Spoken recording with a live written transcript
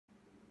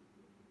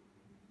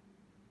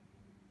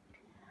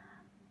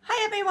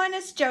everyone,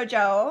 it's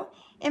JoJo,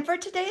 and for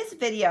today's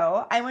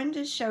video I wanted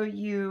to show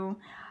you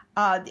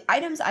the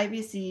items I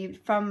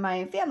received from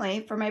my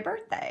family for my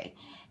birthday.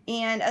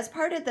 And as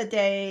part of the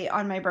day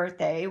on my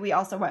birthday, we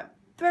also went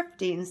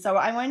thrifting, so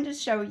I wanted to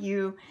show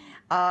you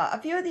a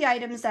few of the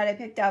items that I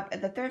picked up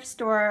at the thrift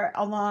store,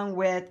 along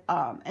with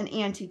an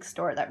antique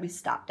store that we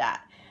stopped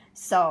at.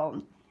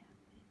 So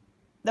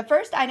the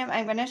first item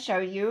I'm going to show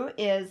you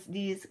is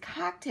these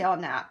cocktail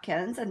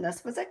napkins, and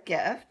this was a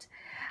gift.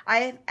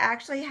 I've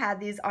actually had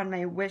these on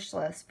my wish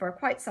list for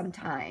quite some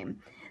time.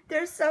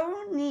 They're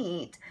so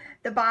neat.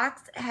 The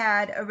box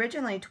had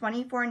originally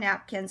 24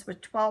 napkins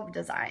with 12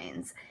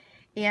 designs,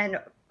 and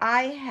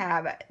I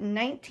have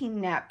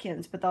 19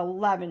 napkins with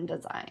 11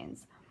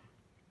 designs.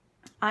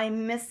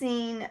 I'm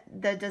missing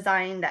the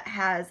design that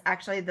has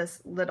actually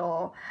this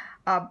little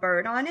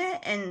bird on it,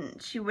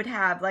 and she would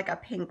have like a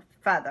pink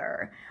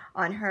feather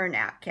on her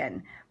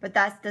napkin, but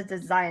that's the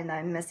design that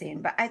I'm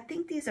missing. But I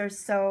think these are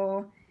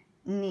so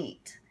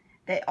neat.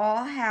 They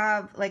all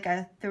have like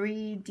a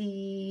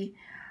 3D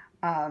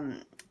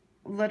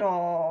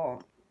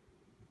little,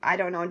 I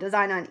don't know,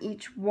 design on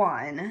each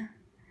one,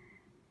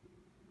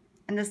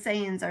 and the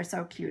sayings are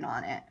so cute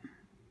on it.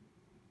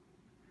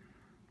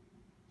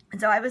 And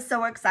so I was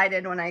so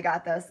excited when I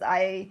got this.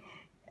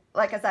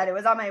 Like I said, it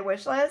was on my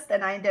wish list,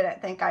 and I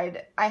didn't think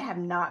I have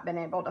not been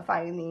able to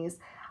find these.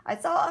 I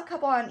saw a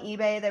couple on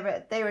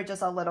eBay. They were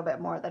just a little bit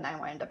more than I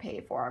wanted to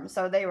pay for them,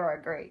 so they were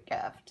a great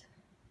gift.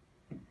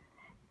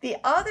 The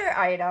other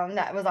item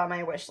that was on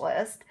my wish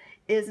list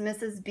is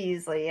Mrs.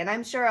 Beasley, and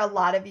I'm sure a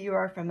lot of you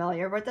are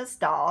familiar with this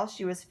doll.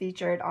 She was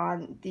featured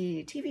on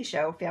the TV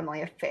show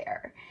Family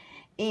Affair,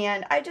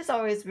 and I just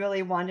always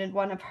really wanted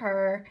one of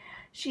her.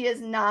 She is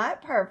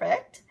not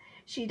perfect.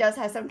 She does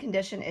have some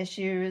condition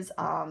issues.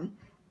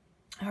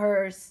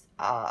 Her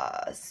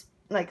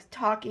like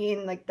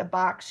talking, like the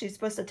box, she's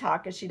supposed to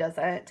talk and she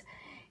doesn't,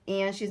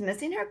 and she's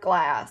missing her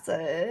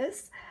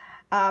glasses.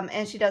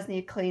 And she does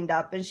need cleaned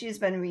up, and she's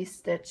been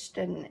restitched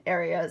in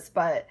areas,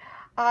 but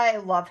I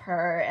love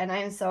her, and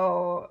I'm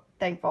so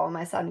thankful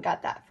my son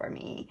got that for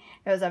me.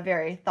 It was a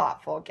very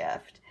thoughtful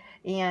gift,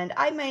 and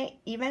I might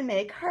even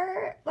make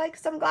her like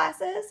some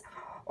glasses,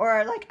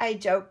 or like I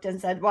joked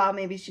and said, well,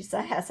 maybe she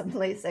has some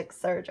LASIK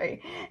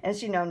surgery and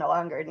she no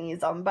longer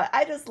needs them, but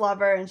I just love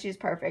her and she's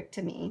perfect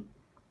to me.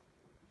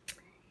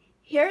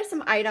 Here are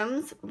some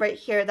items right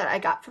here that I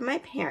got from my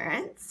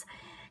parents.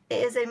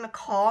 It is a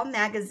McCall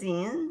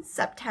magazine,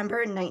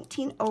 September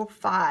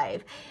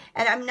 1905.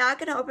 And I'm not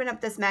going to open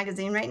up this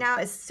magazine right now.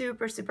 It's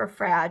super, super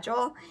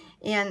fragile,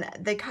 and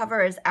the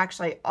cover is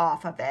actually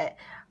off of it.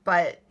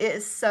 But it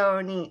is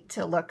so neat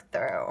to look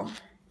through.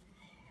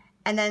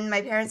 And then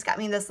my parents got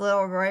me this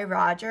little Roy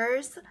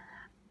Rogers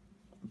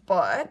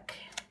book.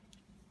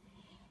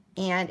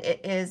 And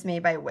it is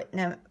made by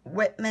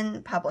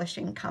Whitman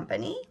Publishing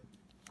Company.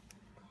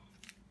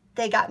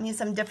 They got me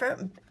some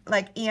different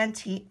like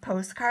antique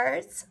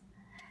postcards,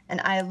 and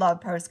I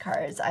love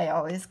postcards.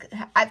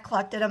 I've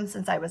collected them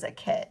since I was a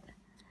kid.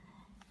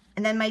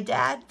 And then my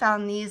dad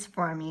found these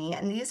for me,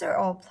 and these are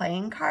all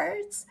playing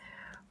cards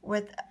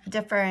with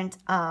different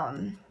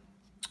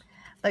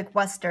like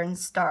Western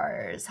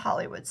stars,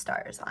 Hollywood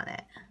stars on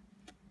it.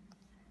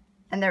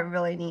 And they're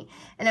really neat.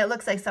 And it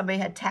looks like somebody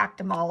had tacked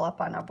them all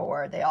up on a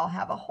board. They all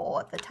have a hole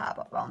at the top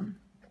of them.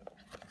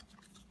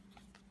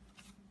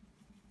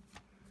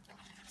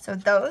 So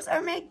those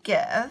are my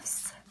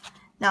gifts.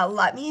 Now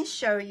let me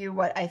show you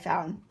what I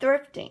found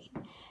thrifting.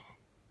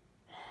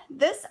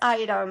 This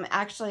item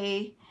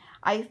actually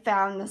I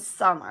found this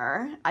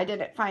summer. I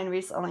didn't find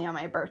recently on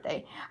my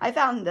birthday. I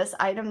found this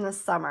item this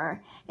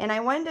summer, and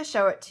I wanted to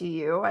show it to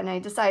you, and I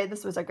decided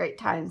this was a great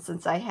time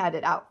since I had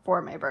it out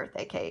for my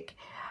birthday cake.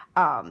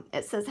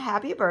 It says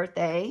happy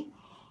birthday,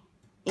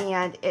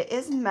 and it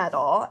is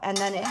metal, and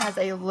then it has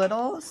a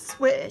little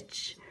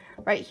switch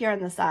right here on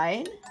the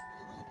side.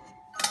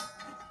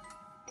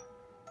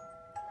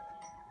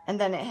 And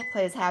then it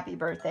plays happy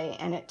birthday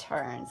and it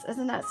turns.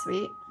 Isn't that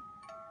sweet?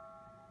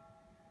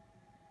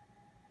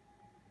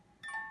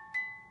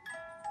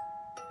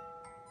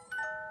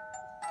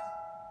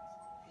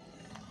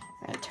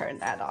 I'm going to turn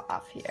that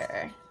off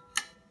here.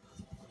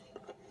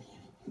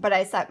 But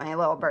I set my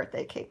little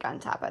birthday cake on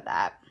top of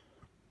that.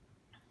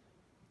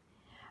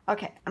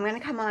 Okay, I'm going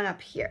to come on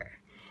up here.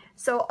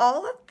 So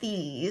all of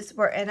these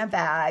were in a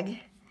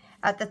bag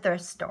at the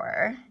thrift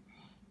store.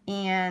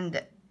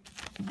 And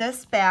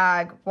this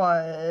bag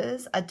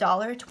was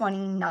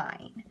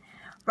 $1.29.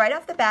 Right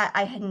off the bat,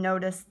 I had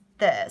noticed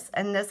this,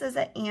 and this is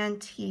an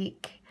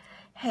antique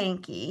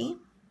hanky.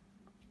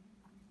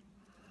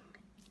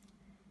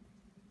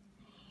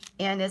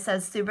 And it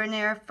says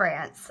Souvenir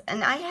France.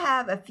 And I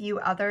have a few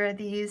other of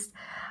these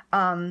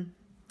that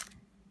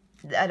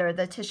are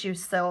the tissue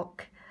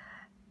silk.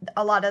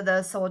 A lot of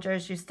the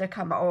soldiers used to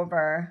come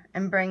over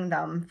and bring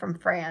them from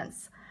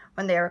France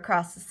when they were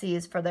across the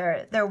seas for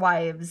their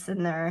wives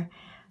and their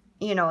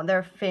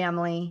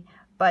family.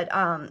 But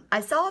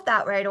I saw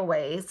that right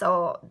away,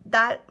 so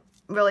that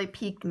really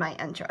piqued my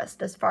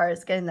interest as far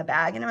as getting the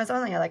bag, and it was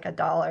only like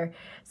 $1,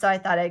 so I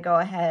thought I'd go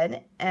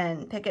ahead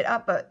and pick it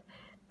up. But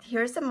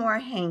here's some more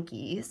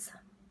hankies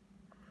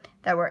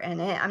that were in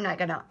it. I'm not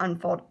going to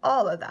unfold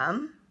all of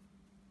them.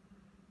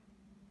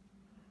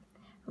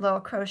 A little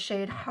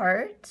crocheted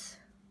heart.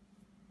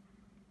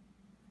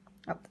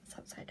 Oh, that's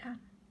upside down.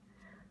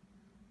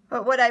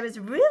 But what I was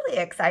really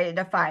excited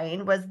to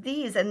find was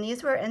these, and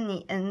these were in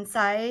the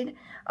inside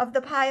of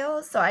the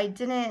pile, so I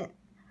didn't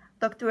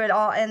look through it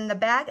all, and the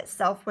bag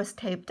itself was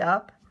taped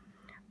up.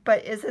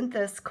 But isn't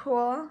this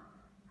cool?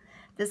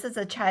 This is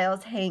a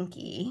child's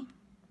hanky,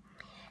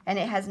 and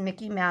it has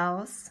Mickey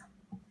Mouse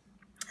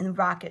and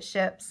rocket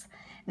ships,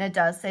 and it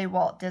does say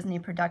Walt Disney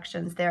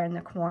Productions there in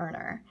the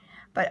corner.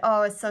 But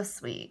oh, it's so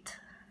sweet.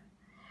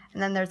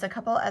 And then there's a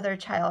couple other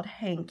child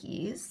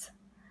hankies.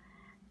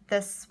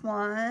 This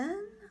one,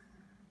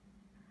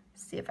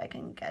 see if I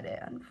can get it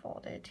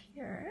unfolded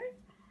here.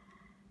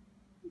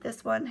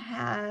 This one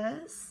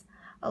has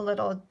a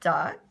little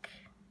duck,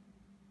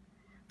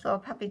 little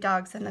puppy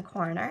dogs in the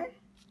corner.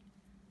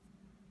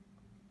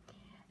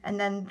 And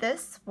then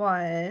this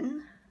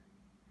one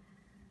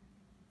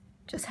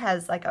just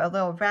has like a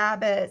little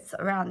rabbits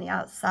around the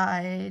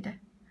outside,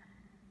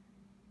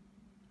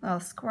 little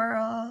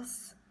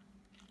squirrels.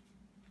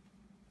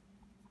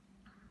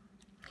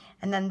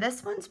 And then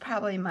this one's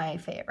probably my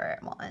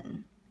favorite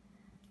one.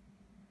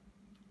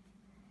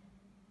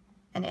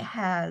 And it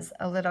has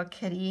a little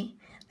kitty,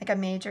 like a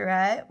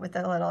majorette with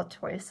the little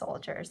toy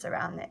soldiers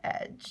around the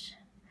edge.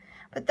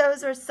 But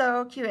those are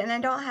so cute, and I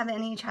don't have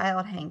any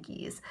child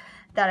hankies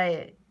that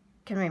I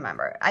can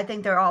remember. I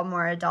think they're all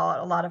more adult,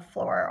 a lot of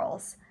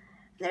florals.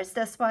 And there's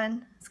this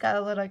one. It's got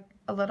a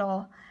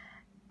little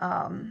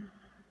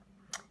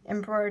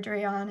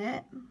embroidery on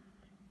it.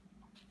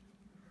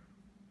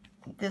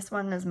 This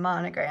one is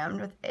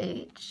monogrammed with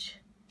H,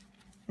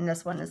 and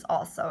this one is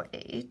also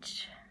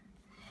H.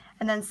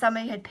 And then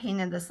somebody had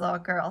painted this little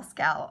Girl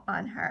Scout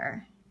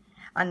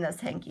on this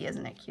hanky.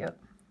 Isn't it cute?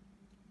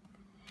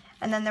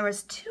 And then there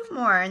was two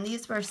more, and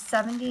these were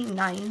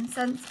 79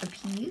 cents a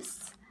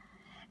piece.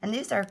 And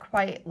these are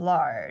quite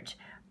large.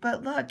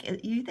 But look,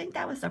 you think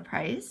that was the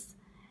price?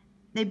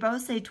 They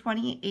both say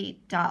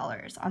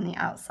 $28 on the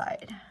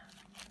outside.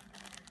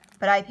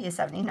 But I pay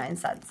 79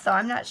 cents. So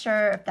I'm not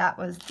sure if that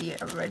was the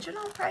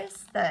original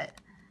price that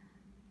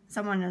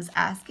someone was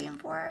asking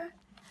for.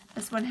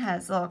 This one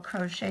has little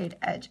crocheted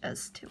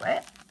edges to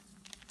it.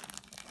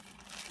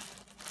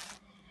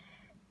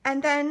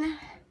 And then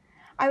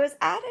I was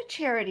at a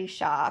charity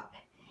shop,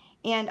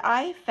 and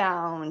I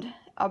found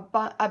a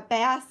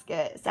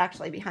basket. It's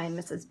actually behind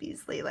Mrs.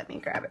 Beasley. Let me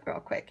grab it real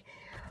quick.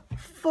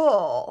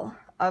 Full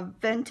of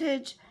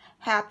vintage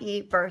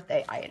happy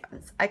birthday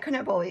items. I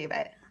couldn't believe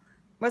it.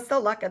 What's the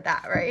luck of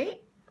that,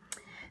 right?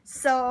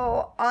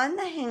 So on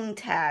the hang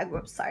tag,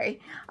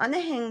 on the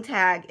hang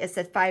tag it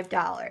said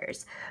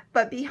 $5.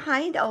 But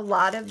behind a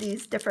lot of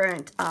these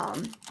different,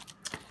 let's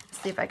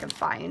see if I can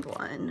find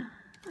one.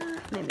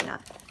 Maybe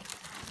not.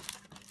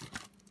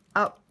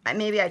 Oh,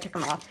 maybe I took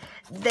them off.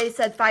 They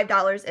said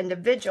 $5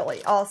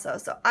 individually also.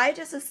 So I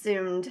just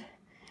assumed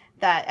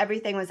that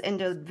everything was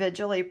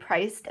individually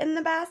priced in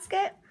the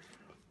basket.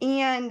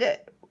 And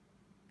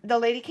the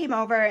lady came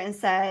over and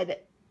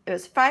said it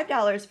was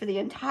 $5 for the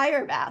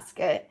entire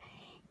basket.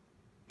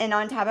 And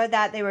on top of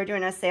that, they were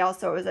doing a sale,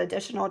 so it was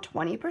additional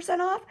 20%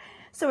 off.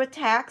 So with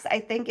tax, I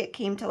think it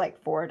came to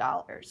like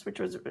 $4, which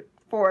was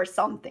for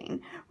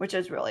something, which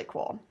is really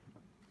cool.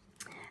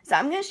 So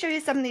I'm going to show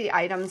you some of the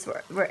items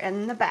were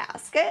in the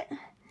basket.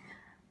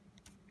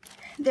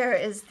 There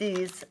is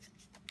these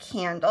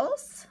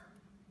candles.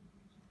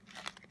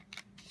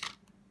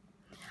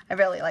 I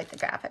really like the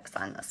graphics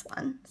on this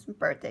one. Some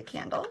birthday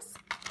candles.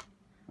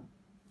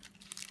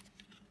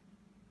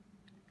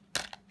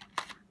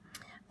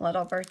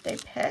 Little birthday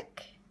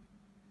pick.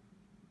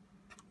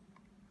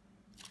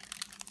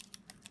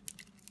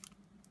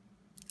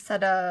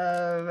 Set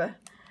of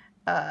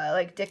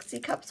like Dixie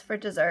cups for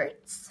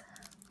desserts.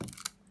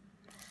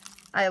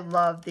 I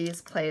love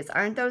these plates.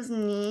 Aren't those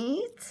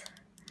neat?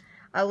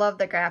 I love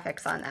the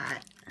graphics on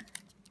that.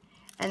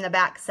 And the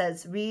back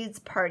says Reed's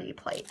Party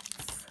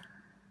Plates.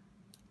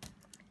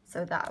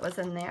 So that was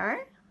in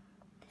there.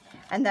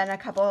 And then a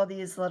couple of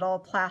these little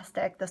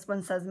plastic. This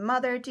one says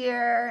Mother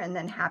Dear and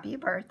then Happy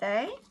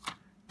Birthday.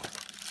 A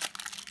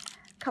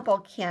couple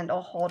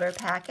candle holder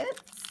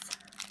packets.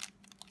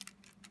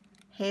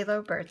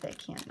 Halo birthday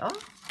candle.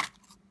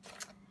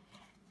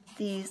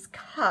 These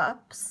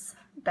cups,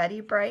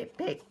 Betty Bright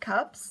Bake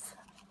Cups.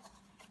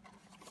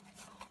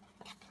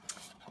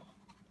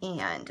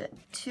 And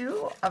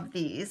two of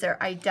these are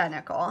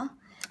identical.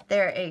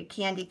 They're a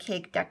candy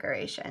cake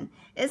decoration.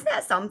 Isn't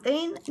that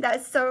something?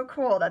 That's so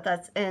cool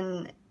that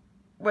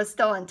was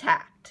still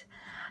intact.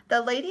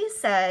 The lady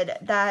said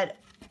that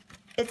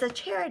it's a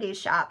charity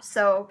shop,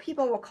 so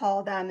people will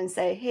call them and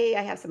say, hey,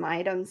 I have some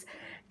items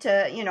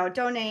to,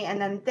 donate,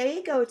 and then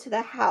they go to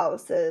the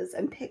houses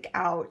and pick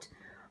out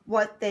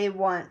what they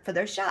want for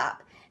their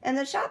shop. And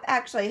the shop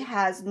actually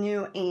has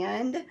new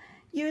and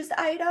used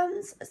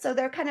items, so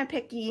they're kind of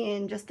picky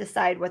and just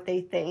decide what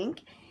they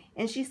think.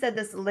 And she said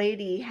this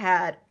lady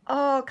had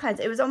all kinds,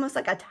 it was almost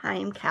like a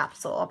time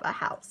capsule of a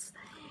house.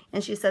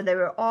 And she said there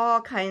were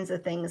all kinds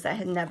of things that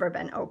had never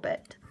been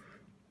opened.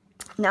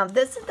 Now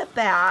this is the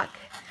back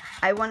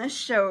I want to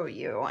show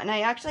you, and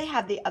I actually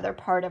have the other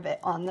part of it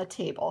on the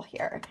table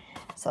here.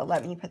 So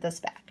let me put this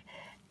back.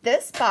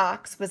 This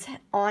box was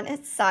on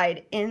its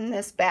side in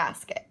this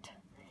basket,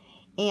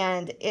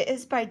 and it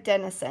is by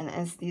Dennison,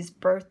 and it's these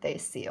birthday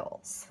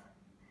seals.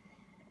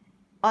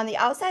 On the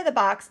outside of the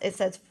box, it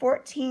says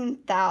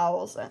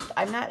 14,000.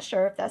 I'm not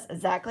sure if that's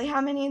exactly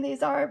how many of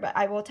these are, but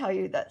I will tell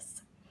you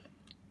this.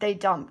 They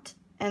dumped,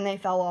 and they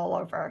fell all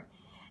over.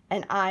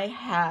 And I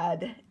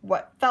had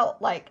what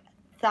felt like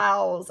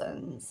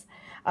thousands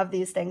of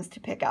these things to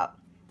pick up.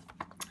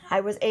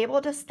 I was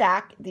able to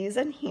stack these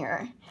in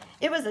here.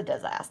 It was a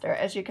disaster,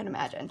 as you can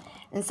imagine.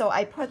 And so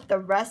I put the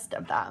rest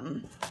of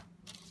them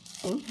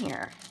in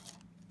here.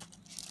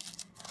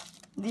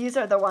 These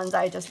are the ones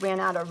I just ran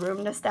out of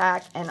room to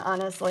stack, and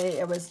honestly,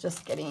 it was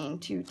just getting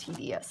too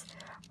tedious.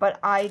 But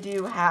I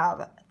do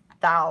have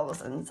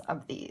thousands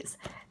of these.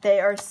 They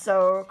are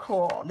so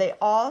cool. They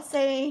all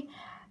say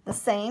the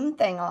same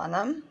thing on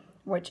them,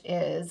 which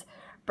is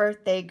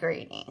birthday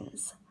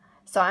greetings.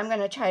 So I'm going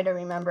to try to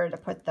remember to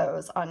put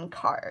those on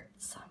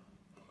cards.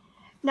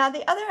 Now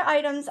the other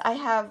items I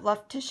have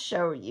left to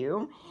show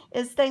you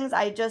is things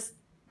I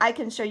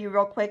can show you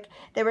real quick.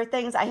 They were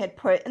things I had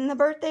put in the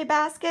birthday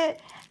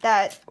basket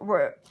that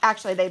were,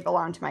 actually they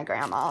belonged to my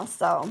grandma,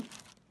 so,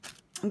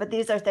 but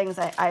these are things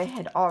I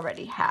had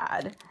already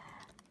had.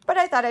 But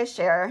I thought I'd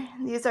share.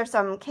 These are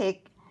some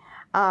cake.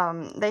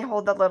 They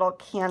hold the little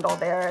candle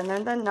there, and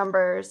then the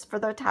numbers for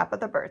the top of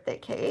the birthday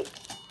cake.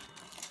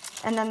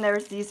 And then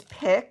there's these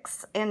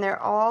picks, and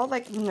they're all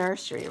like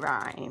nursery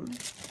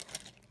rhymes.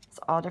 It's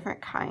all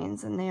different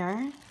kinds in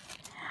there.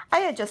 I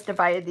had just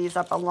divided these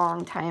up a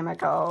long time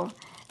ago.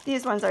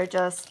 These ones are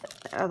just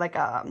like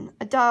a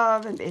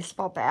dove and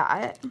baseball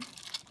bat.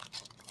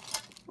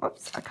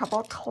 Whoops, a couple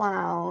of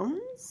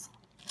clowns.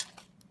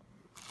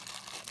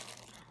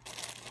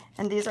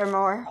 And these are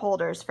more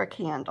holders for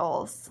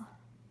candles.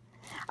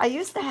 I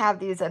used to have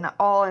these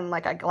all in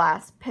like a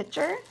glass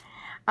pitcher,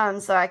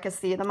 so I could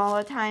see them all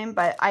the time,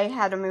 but I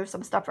had to move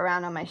some stuff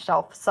around on my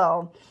shelf,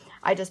 so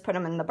I just put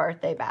them in the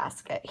birthday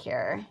basket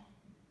here.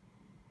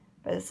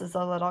 But this is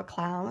a little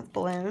clown with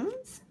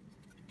balloons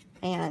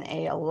and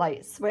a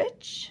light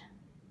switch.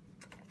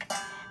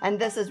 And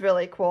this is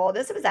really cool.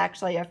 This was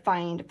actually a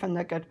find from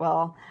the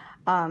Goodwill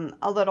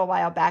a little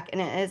while back, and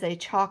it is a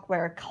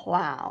chalkware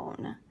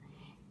clown.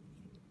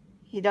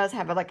 He does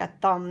have like a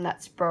thumb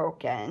that's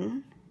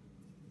broken,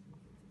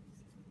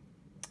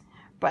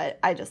 but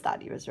I just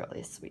thought he was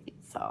really sweet.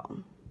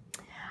 So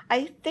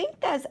I think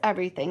that's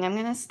everything. I'm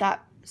gonna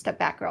step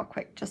back real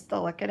quick just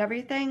to look at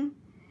everything.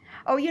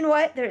 Oh, you know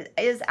what? There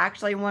is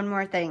actually one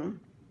more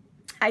thing.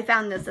 I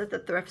found this at the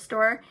thrift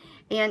store,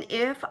 and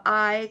if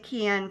I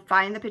can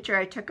find the picture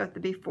I took of the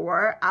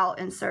before, I'll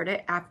insert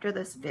it after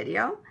this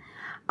video.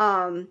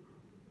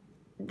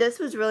 This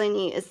was really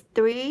neat. It's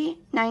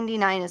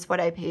 $3.99 is what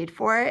I paid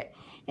for it,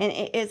 and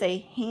it is a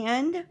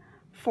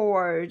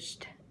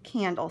hand-forged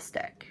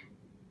candlestick.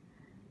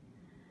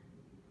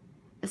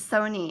 It's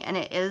so neat, and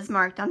it is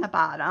marked on the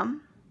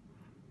bottom.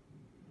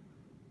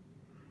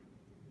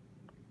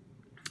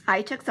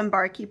 I took some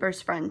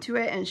Barkeeper's Friend to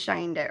it and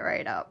shined it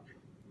right up.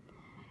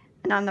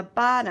 And on the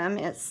bottom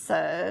it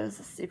says,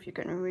 let's see if you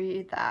can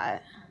read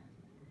that,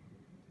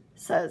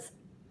 it says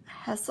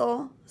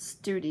Hessel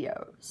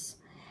Studios.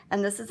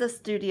 And this is a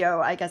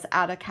studio, I guess,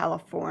 out of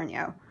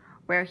California,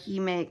 where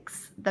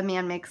the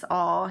man makes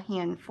all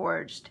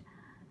hand-forged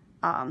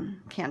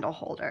candle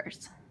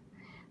holders.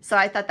 So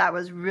I thought that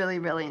was really,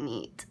 really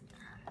neat.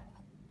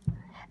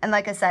 And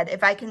like I said,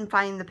 if I can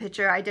find the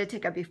picture I did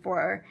take a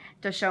before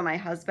to show my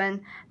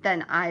husband,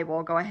 then I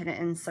will go ahead and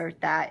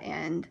insert that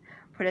and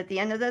put it at the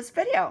end of this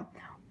video.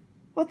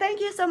 Well, thank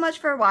you so much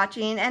for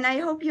watching, and I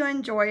hope you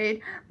enjoyed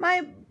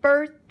my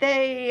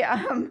birthday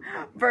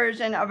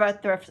version of a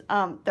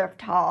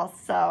thrift haul.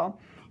 So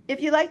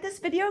if you like this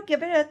video,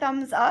 give it a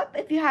thumbs up.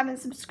 If you haven't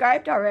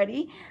subscribed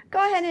already, go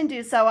ahead and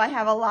do so. I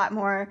have a lot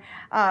more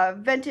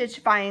vintage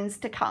finds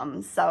to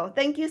come. So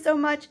thank you so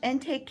much,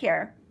 and take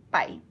care.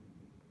 Bye.